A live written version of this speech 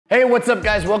Hey, what's up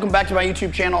guys? Welcome back to my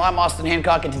YouTube channel. I'm Austin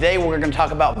Hancock, and today we're gonna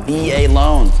talk about VA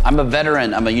loans. I'm a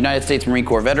veteran. I'm a United States Marine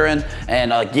Corps veteran,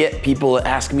 and I get people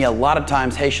ask me a lot of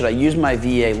times, hey, should I use my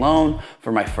VA loan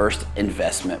for my first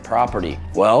investment property?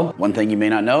 Well, one thing you may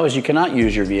not know is you cannot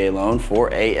use your VA loan for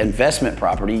an investment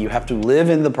property. You have to live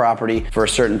in the property for a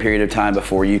certain period of time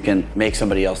before you can make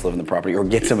somebody else live in the property or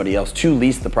get somebody else to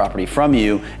lease the property from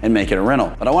you and make it a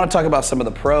rental. But I wanna talk about some of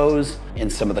the pros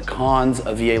and some of the cons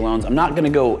of VA loans. I'm not gonna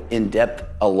go in depth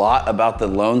a lot about the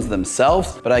loans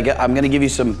themselves, but I'm gonna give you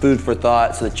some food for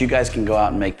thought so that you guys can go out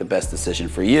and make the best decision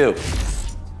for you.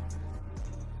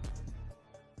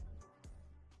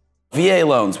 VA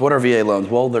loans, what are VA loans?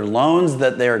 Well, they're loans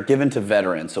that they are given to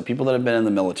veterans, so people that have been in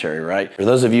the military, right? For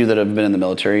those of you that have been in the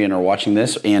military and are watching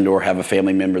this and or have a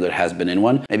family member that has been in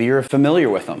one, maybe you're familiar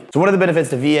with them. So one of the benefits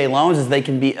to VA loans is they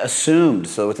can be assumed.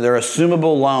 So they're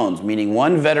assumable loans, meaning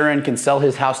one veteran can sell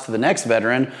his house to the next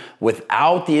veteran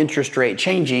without the interest rate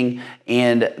changing,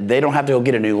 and they don't have to go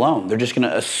get a new loan. They're just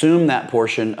gonna assume that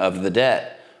portion of the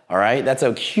debt. All right, that's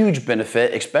a huge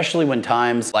benefit, especially when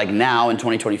times like now in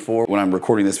 2024, when I'm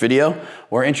recording this video,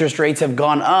 where interest rates have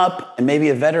gone up and maybe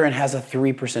a veteran has a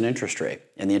 3% interest rate.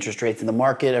 And the interest rates in the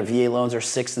market of VA loans are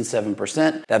 6 and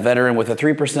 7%. That veteran with a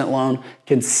 3% loan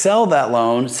can sell that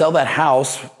loan, sell that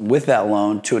house with that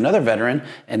loan to another veteran,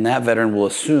 and that veteran will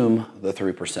assume the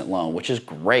 3% loan, which is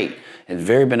great and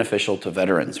very beneficial to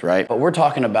veterans, right? But we're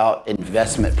talking about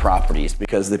investment properties,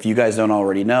 because if you guys don't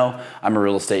already know, I'm a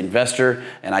real estate investor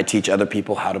and I teach other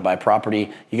people how to buy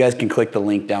property. You guys can click the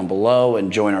link down below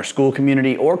and join our school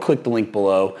community, or click the link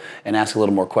below and ask a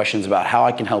little more questions about how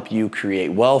I can help you create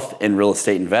wealth in real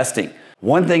estate investing.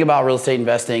 One thing about real estate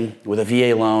investing with a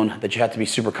VA loan that you have to be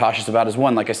super cautious about is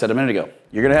one, like I said a minute ago,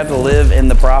 you're gonna have to live in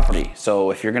the property.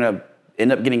 So if you're gonna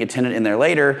end up getting a tenant in there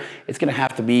later, it's gonna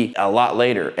have to be a lot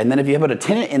later. And then if you have a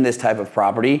tenant in this type of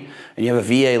property and you have a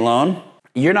VA loan,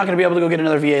 you're not gonna be able to go get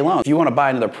another VA loan. If you wanna buy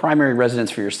another primary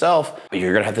residence for yourself,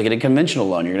 you're gonna have to get a conventional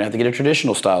loan. You're gonna have to get a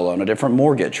traditional style loan, a different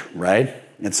mortgage, right?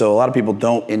 And so a lot of people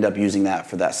don't end up using that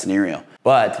for that scenario.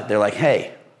 But they're like,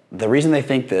 hey, the reason they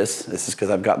think this is because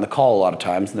I've gotten the call a lot of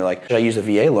times and they're like, should I use a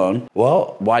VA loan?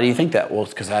 Well, why do you think that? Well,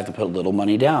 it's because I have to put a little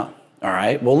money down. All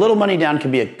right, well, little money down can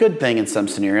be a good thing in some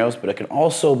scenarios, but it can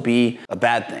also be a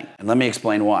bad thing. And let me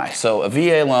explain why. So a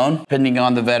VA loan, depending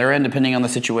on the veteran, depending on the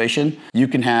situation, you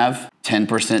can have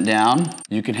 10% down,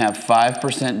 you can have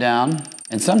 5% down,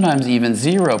 and sometimes even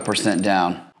 0%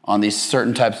 down on these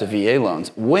certain types of VA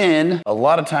loans. When a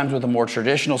lot of times with a more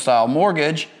traditional style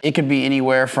mortgage, it could be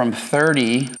anywhere from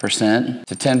 30%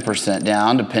 to 10%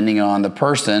 down, depending on the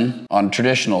person, on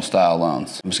traditional style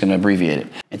loans. I'm just gonna abbreviate it.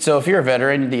 And so if you're a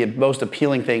veteran, the most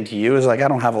appealing thing to you is like, I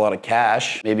don't have a lot of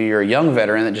cash. Maybe you're a young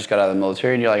veteran that just got out of the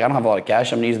military and you're like, I don't have a lot of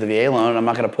cash, I'm gonna use the VA loan and I'm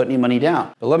not gonna put any money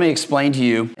down. But let me explain to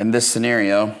you in this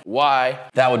scenario why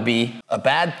that would be a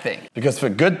bad thing. Because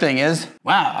the good thing is,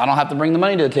 wow, I don't have to bring the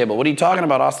money to the table. What are you talking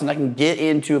about, Austin? I can get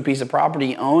into a piece of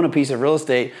property, own a piece of real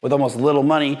estate with almost little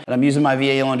money, and I'm using my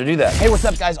VA loan to do that. Hey, what's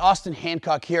up guys? Austin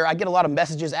Hancock here. I get a lot of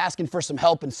messages asking for some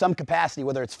help in some capacity,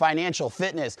 whether it's financial,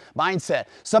 fitness, mindset,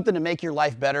 something to make your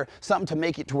life better, something to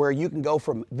make it to where you can go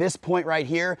from this point right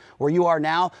here, where you are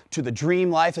now, to the dream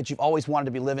life that you've always wanted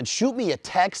to be living. Shoot me a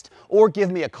text or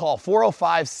give me a call,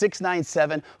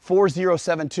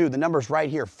 405-697-4072. The number's right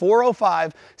here,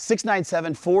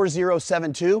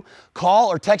 405-697-4072.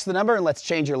 Call or text the number and let's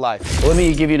change your life. Well, let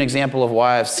me give you an example of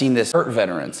why I've seen this hurt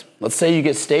veterans. Let's say you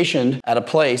get stationed at a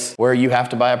place where you have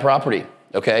to buy a property.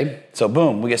 Okay, so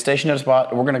boom, we get stationed at a spot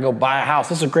and we're gonna go buy a house.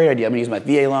 This is a great idea. I'm gonna use my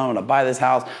VA loan, I'm gonna buy this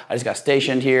house. I just got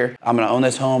stationed here. I'm gonna own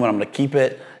this home and I'm gonna keep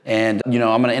it. And I'm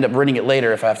gonna end up renting it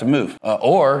later if I have to move.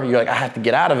 Or you're like, I have to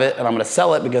get out of it and I'm gonna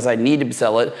sell it because I need to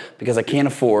sell it because I can't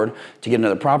afford to get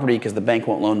another property because the bank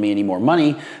won't loan me any more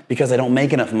money because I don't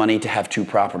make enough money to have two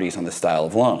properties on this style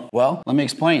of loan. Well, let me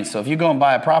explain. So if you go and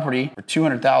buy a property for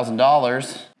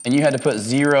 $200,000 and you had to put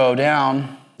zero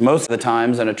down, most of the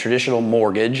times in a traditional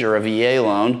mortgage or a VA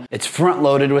loan, it's front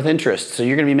loaded with interest. So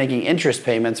you're gonna be making interest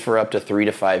payments for up to 3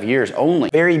 to 5 years only.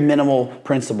 Very minimal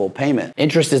principal payment.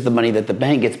 Interest is the money that the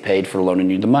bank gets paid for loaning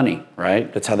you the money,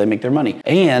 right? That's how they make their money.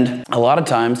 And a lot of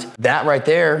times that right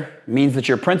there means that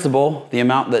your principal, the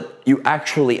amount that you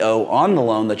actually owe on the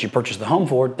loan that you purchased the home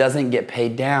for, doesn't get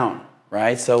paid down,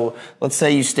 right? So let's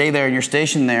say you stay there and you're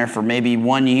stationed there for maybe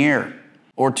 1 year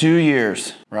or 2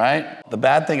 years, right? The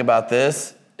bad thing about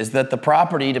this is that the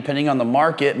property, depending on the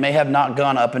market, may have not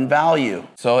gone up in value.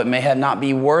 So it may have not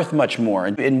be worth much more.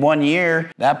 In 1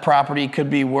 year, that property could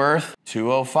be worth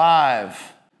 $205,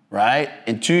 right?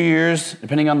 In 2 years,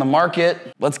 depending on the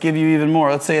market, let's give you even more.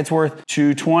 Let's say it's worth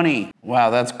 $220. Wow,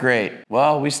 that's great.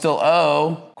 Well, we still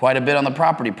owe quite a bit on the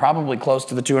property, probably close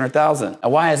to the 200,000. Now,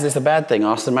 why is this a bad thing,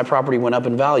 Austin? My property went up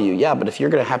in value. Yeah, but if you're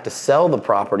gonna have to sell the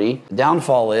property, the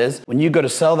downfall is when you go to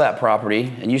sell that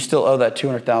property and you still owe that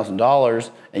 $200,000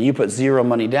 and you put zero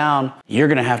money down, you're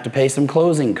gonna have to pay some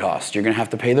closing costs. You're gonna have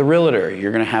to pay the realtor.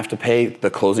 You're gonna have to pay the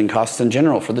closing costs in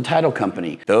general for the title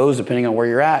company. Those, depending on where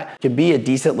you're at, could be a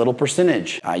decent little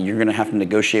percentage. You're gonna have to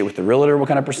negotiate with the realtor what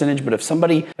kind of percentage, but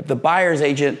if the buyer's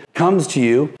agent comes to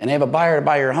you and they have a buyer to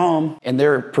buy your home and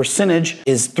their percentage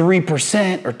is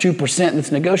 3% or 2%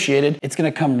 that's negotiated, it's gonna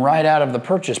come right out of the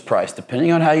purchase price,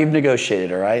 depending on how you've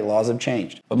negotiated, all right? Laws have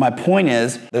changed. But my point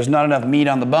is, there's not enough meat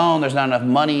on the bone, there's not enough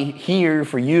money here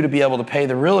for you to be able to pay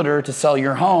the realtor to sell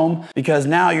your home, because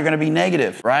now you're gonna be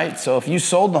negative, right? So if you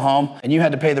sold the home and you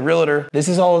had to pay the realtor, this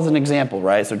is all as an example,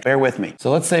 right? So bear with me.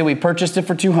 So let's say we purchased it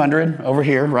for 200 over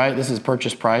here, right? This is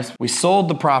purchase price. We sold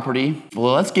the property.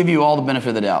 Well, let's give you all the benefit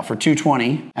of the doubt for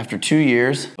 220 after 2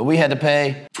 years, but we had to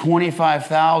pay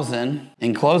 25,000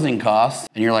 in closing costs.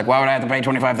 And you're like, why would I have to pay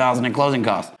 25,000 in closing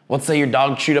costs? Let's say your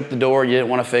dog chewed up the door, you didn't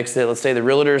want to fix it. Let's say the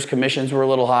realtor's commissions were a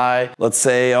little high. Let's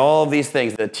say all of these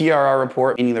things, the TRR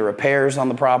report, meaning the repairs on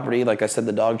the property, like I said,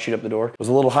 the dog chewed up the door, was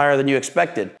a little higher than you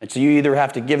expected. And so you either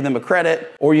have to give them a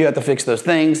credit or you have to fix those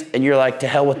things. And you're like, to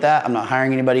hell with that. I'm not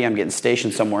hiring anybody. I'm getting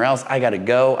stationed somewhere else. I got to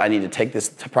go. I need to take this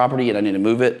property and I need to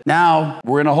move it. Now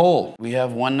we're in a hole. We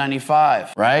have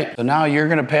 195, right? So now you're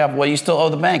going to pay off, well, you still owe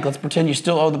the bank. Let's pretend you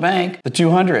still owe the bank the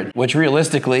 200, which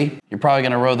realistically, you're probably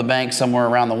going to owe the bank somewhere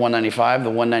around the 195, the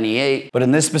 198. But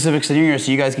in this specific scenario,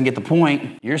 so you guys can get the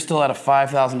point, you're still at a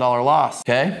 $5,000 loss,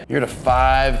 okay? You're at a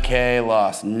 5K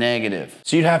loss, negative.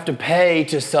 So you'd have to pay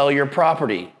to sell your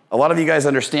property. A lot of you guys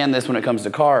understand this when it comes to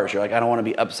cars. You're like, I don't want to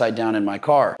be upside down in my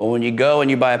car. Well, when you go and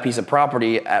you buy a piece of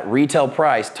property at retail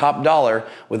price, top dollar,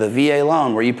 with a VA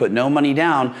loan where you put no money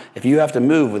down, if you have to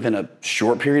move within a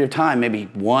short period of time, maybe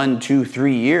 1, 2,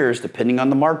 3 years, depending on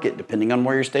the market, depending on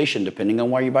where you're stationed, depending on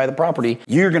where you buy the property,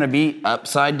 you're going to be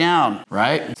upside down,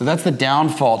 right? So that's the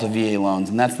downfall to VA loans,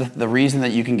 and that's the reason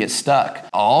that you can get stuck.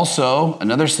 Also,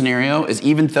 another scenario is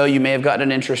even though you may have gotten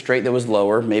an interest rate that was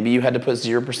lower, maybe you had to put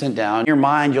 0% down, in your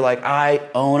mind, you're like, I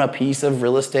own a piece of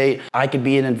real estate. I could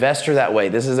be an investor that way.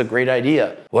 This is a great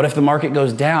idea. What if the market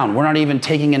goes down? We're not even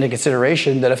taking into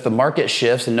consideration that if the market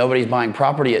shifts and nobody's buying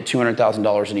property at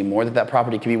 $200,000 anymore, that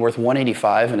property could be worth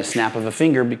 185 in a snap of a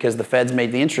finger because the Fed's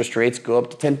made the interest rates go up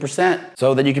to 10%.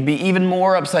 So that you could be even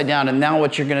more upside down. And now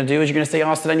what you're going to do is you're going to say,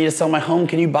 Austin, I need to sell my home.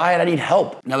 Can you buy it? I need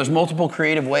help. Now there's multiple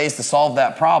creative ways to solve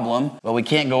that problem, but we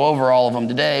can't go over all of them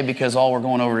today because all we're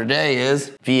going over today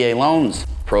is VA loans.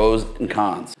 Pros and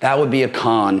cons. That would be a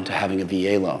con to having a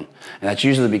VA loan. And that's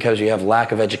usually because you have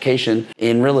lack of education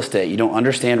in real estate. You don't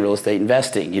understand real estate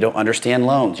investing. You don't understand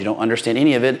loans. You don't understand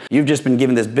any of it. You've just been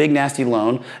given this big nasty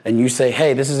loan and you say,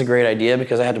 hey, this is a great idea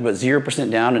because I had to put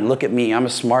 0% down and look at me. I'm a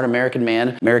smart American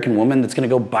man, American woman that's gonna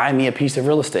go buy me a piece of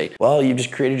real estate. Well, you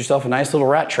just created yourself a nice little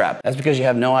rat trap. That's because you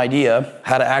have no idea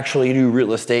how to actually do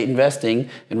real estate investing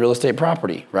in real estate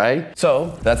property, right?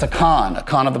 So that's a con. A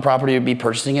con of the property would be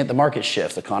purchasing it, the market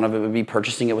shifts. A con of it would be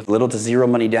purchasing it with little to zero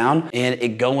money down and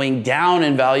it going down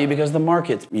in value because the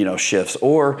market, shifts,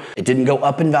 or it didn't go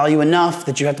up in value enough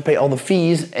that you have to pay all the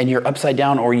fees and you're upside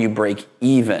down or you break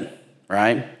even.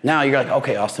 Right? Now you're like,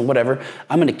 okay, Austin, whatever.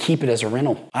 I'm going to keep it as a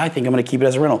rental. I think I'm going to keep it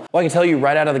as a rental. Well, I can tell you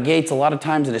right out of the gates, a lot of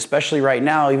times, and especially right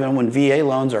now, even when VA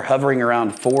loans are hovering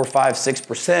around 4, 5,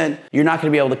 6%, you're not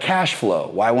going to be able to cash flow.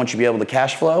 Why won't you be able to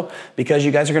cash flow? Because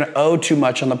you guys are going to owe too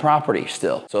much on the property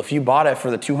still. So if you bought it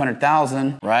for the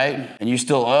 200,000, right? And you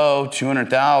still owe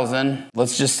 200,000,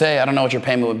 let's just say, I don't know what your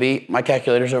payment would be. My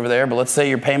calculator's over there, but let's say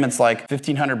your payment's like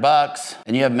 $1,500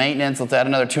 and you have maintenance. Let's add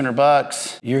another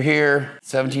 $200. You're here,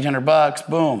 $1,700.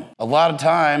 Boom. A lot of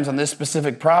times on this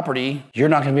specific property, you're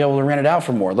not going to be able to rent it out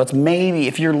for more. Let's maybe,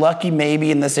 if you're lucky,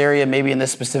 maybe in this area, maybe in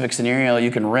this specific scenario,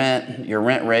 you can rent. Your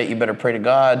rent rate, you better pray to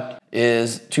God,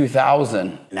 is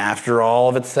 $2,000. And after all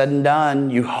of it's said and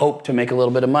done, you hope to make a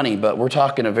little bit of money, but we're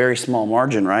talking a very small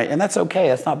margin, right? And that's okay,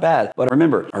 that's not bad. But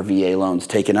remember, our VA loan's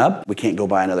taken up. We can't go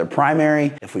buy another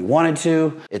primary. If we wanted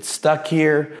to, it's stuck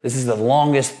here. This is the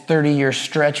longest 30-year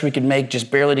stretch we could make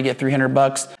just barely to get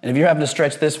 $300. And if you're having to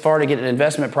stretch this far to get an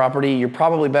investment property, you're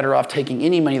probably better off taking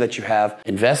any money that you have,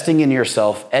 investing in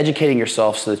yourself, educating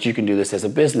yourself so that you can do this as a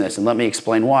business. And let me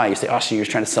explain why. You say, oh, so you're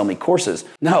trying to sell me courses.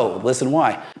 No, listen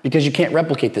why. Because you can't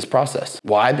replicate this process.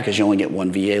 Why? Because you only get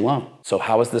one VA loan. So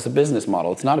how is this a business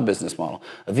model? It's not a business model.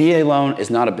 A VA loan is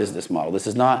not a business model. This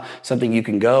is not something you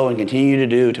can go and continue to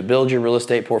do to build your real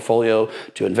estate portfolio,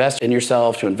 to invest in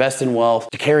yourself, to invest in wealth,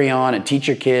 to carry on and teach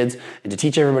your kids and to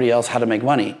teach everybody else how to make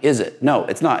money. Is it? No,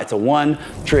 it's not. It's a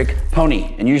one-trick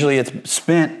pony. And usually it's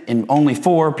spent in only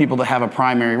for people that have a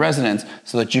primary residence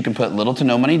so that you can put little to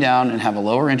no money down and have a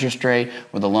lower interest rate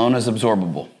where the loan is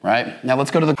absorbable, right? Now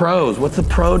let's go to the pros. What's the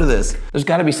pro to this? There's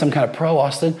got to be some kind of pro,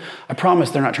 Austin. I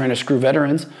promise they're not trying to screw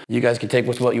veterans. You guys can take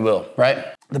with what you will, right?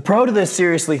 The pro to this,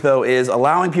 seriously though, is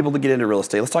allowing people to get into real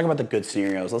estate. Let's talk about the good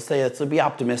scenarios. Let's be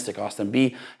optimistic, Austin.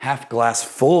 Be half glass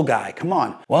full guy. Come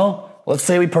on. Well, let's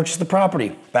say we purchase the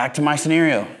property. Back to my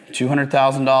scenario,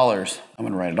 $200,000. I'm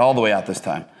gonna write it all the way out this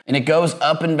time. And it goes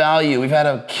up in value. We've had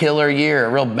a killer year, a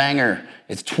real banger.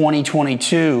 It's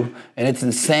 2022 and it's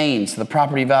insane. So the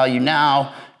property value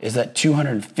now is at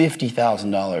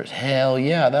 $250,000. Hell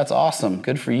yeah, that's awesome.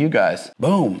 Good for you guys.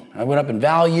 Boom, I went up in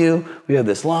value. We have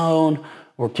this loan,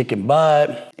 we're kicking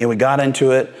butt, and we got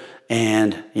into it.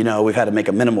 And you know, we've had to make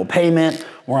a minimal payment.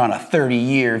 We're on a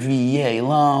 30-year VA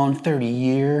loan,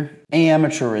 30-year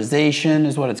amortization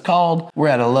is what it's called. We're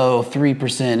at a low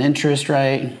 3% interest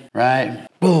rate, right?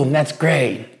 Boom, that's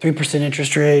great. 3%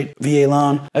 interest rate, VA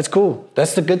loan, that's cool.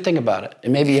 That's the good thing about it.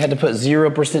 And maybe you had to put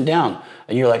 0% down.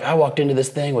 And you're like, I walked into this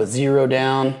thing with 0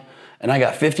 down and I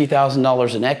got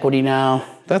 $50,000 in equity now.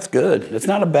 That's good. It's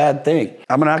not a bad thing.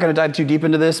 I'm not gonna dive too deep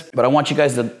into this, but I want you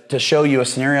guys to show you a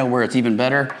scenario where it's even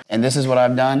better. And this is what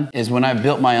I've done, is when I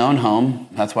built my own home,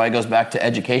 that's why it goes back to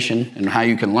education and how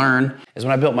you can learn, is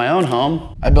when I built my own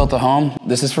home, I built a home,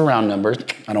 this is for round numbers,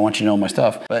 I don't want you to know my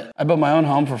stuff, but I built my own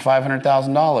home for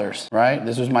 $500,000, right?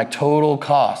 This was my total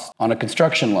cost on a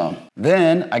construction loan.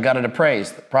 Then I got it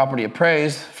appraised, the property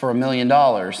appraised for $1 million.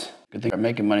 Good thing I'm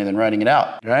making money than writing it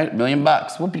out, right? $1 million,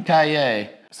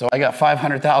 whoopie-ki-yay. So I got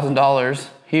 $500,000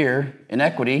 here in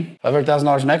equity,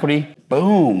 $500,000 in equity,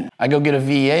 boom. I go get a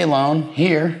VA loan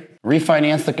here,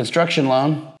 refinance the construction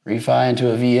loan, refi into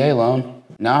a VA loan.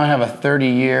 Now I have a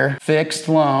 30-year fixed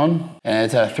loan and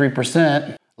it's at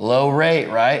 3%, low rate,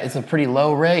 right? It's a pretty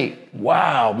low rate.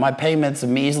 Wow, my payment's a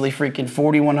measly freaking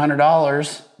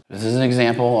 $4,100. This is an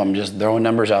example, I'm just throwing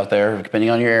numbers out there, depending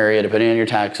on your area, depending on your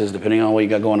taxes, depending on what you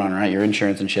got going on, right? Your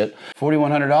insurance and shit.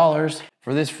 $4,100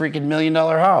 for this freaking $1 million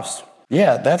house.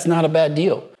 Yeah, that's not a bad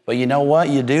deal. But you know what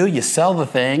you do? You sell the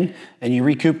thing and you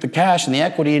recoup the cash and the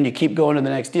equity and you keep going to the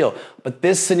next deal. But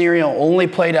this scenario only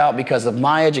played out because of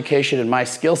my education and my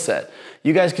skill set.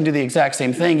 You guys can do the exact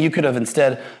same thing. You could have,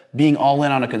 instead being all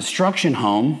in on a construction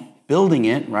home, building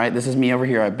it, right? This is me over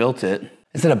here, I built it.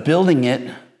 Instead of building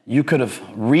it, you could have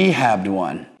rehabbed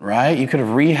one, right? You could have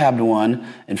rehabbed one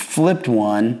and flipped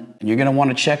one, and you're gonna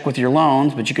wanna check with your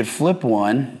loans, but you could flip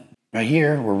one. Right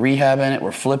here, we're rehabbing it,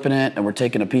 we're flipping it, and we're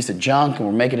taking a piece of junk and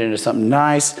we're making it into something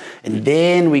nice, and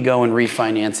then we go and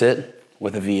refinance it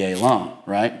with a VA loan,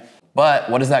 right? But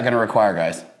what is that gonna require,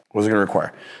 guys? What is it gonna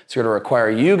require? It's gonna require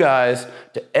you guys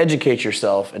to educate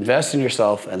yourself, invest in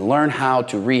yourself, and learn how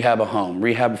to rehab a home,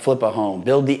 flip a home,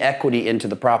 build the equity into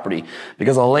the property.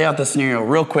 Because I'll lay out the scenario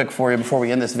real quick for you before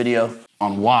we end this video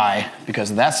on why,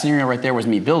 because that scenario right there was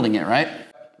me building it, right?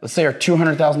 Let's say our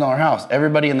 $200,000 house.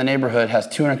 Everybody in the neighborhood has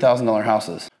 $200,000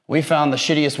 houses. We found the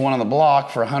shittiest one on the block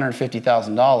for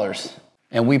 $150,000.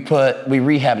 And we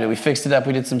rehabbed it, we fixed it up,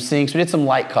 we did some sinks, we did some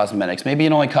light cosmetics. Maybe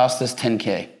it only cost us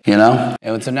 10K, you know?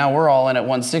 And so now we're all in at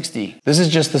 160. This is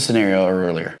just the scenario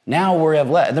earlier. Now we have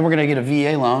less, then we're gonna get a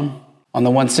VA loan on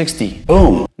the 160.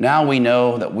 Boom. Now we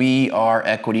know that we are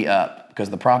equity up, because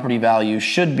the property value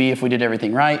should be, if we did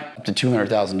everything right, up to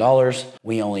 $200,000.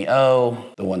 We only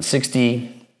owe the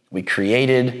 160. We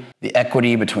created the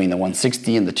equity between the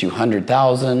 160 and the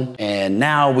 200,000. And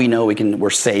now we know we're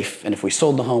safe. And if we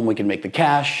sold the home, we can make the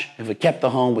cash. If we kept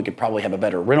the home, we could probably have a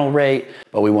better rental rate.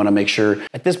 But we wanna make sure,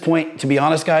 at this point, to be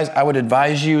honest, guys, I would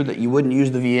advise you that you wouldn't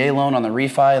use the VA loan on the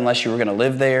refi unless you were gonna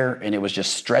live there and it was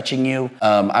just stretching you.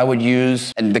 I would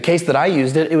use, and the case that I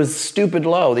used it was stupid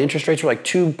low. The interest rates were like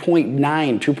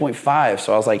 2.9, 2.5.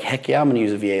 So I was like, heck yeah, I'm gonna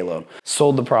use a VA loan.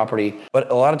 Sold the property.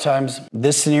 But a lot of times,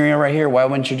 this scenario right here, why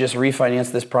wouldn't you just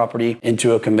refinance this property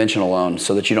into a conventional loan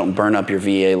so that you don't burn up your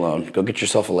VA loan? Go get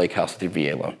yourself a lake house with your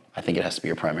VA loan. I think it has to be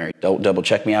your primary. Don't double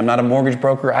check me. I'm not a mortgage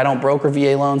broker. I don't broker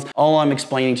VA loans. All I'm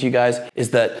explaining to you guys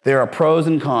is that there are pros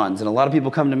and cons. And a lot of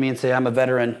people come to me and say, I'm a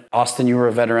veteran. Austin, you were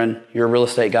a veteran. You're a real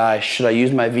estate guy. Should I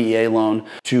use my VA loan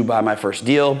to buy my first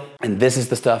deal? And this is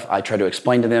the stuff I try to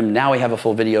explain to them. Now we have a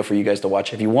full video for you guys to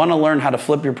watch. If you want to learn how to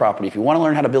flip your property, if you want to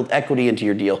learn how to build equity into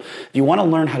your deal, if you want to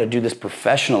learn how to do this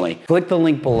professionally, click the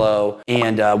link below. below.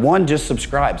 And one, just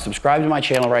subscribe. Subscribe to my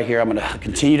channel right here. I'm gonna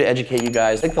continue to educate you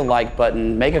guys. Click the like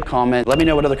button, make a comment. Let me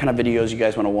know what other kind of videos you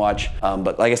guys wanna watch.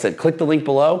 But like I said, click the link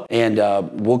below and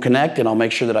we'll connect, and I'll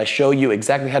make sure that I show you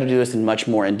exactly how to do this in much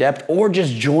more in depth, or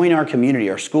just join our community.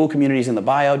 Our school community is in the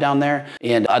bio down there.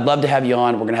 And I'd love to have you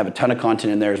on. We're gonna have a ton of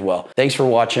content in there as well. Thanks for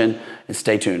watching and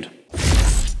stay tuned.